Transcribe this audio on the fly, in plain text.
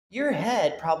Your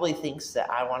head probably thinks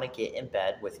that I want to get in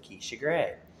bed with Keisha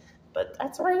Gray, but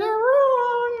that's where you're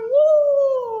wrong.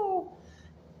 Woo!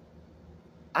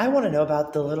 I want to know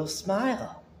about the little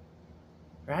smile,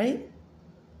 right?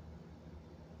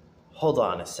 Hold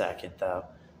on a second, though.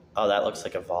 Oh, that looks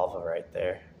like a vulva right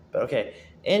there. But okay.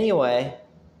 Anyway,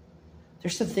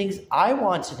 there's some things I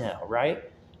want to know, right?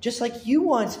 Just like you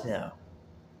want to know.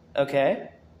 Okay?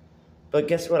 But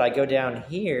guess what? I go down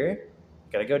here.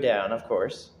 Gotta go down, of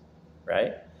course.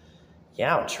 Right?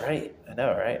 Youch, right? I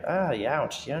know, right? Ah,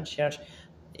 youch, youch, youch.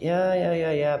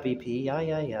 Yeah, BP.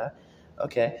 Yeah.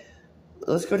 Okay.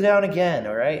 Let's go down again,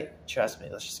 all right? Trust me,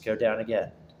 let's just go down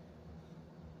again.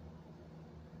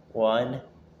 1,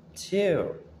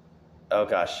 2. Oh,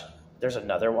 gosh. There's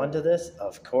another one to this?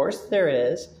 Of course there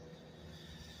is.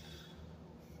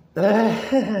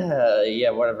 Yeah,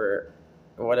 whatever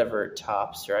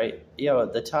tops, right?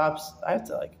 The tops, I have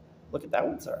to, look at that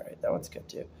one's all right. That one's good,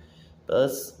 too.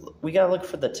 But we got to look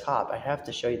for the top. I have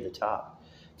to show you the top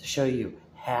to show you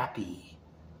happy,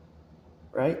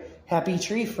 right? Happy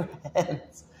tree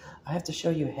friends. I have to show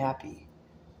you happy.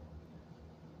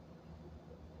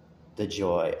 The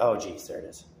joy. Oh, geez, there it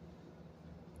is.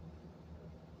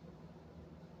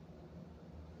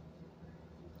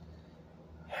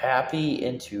 Happy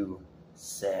into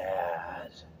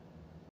sad.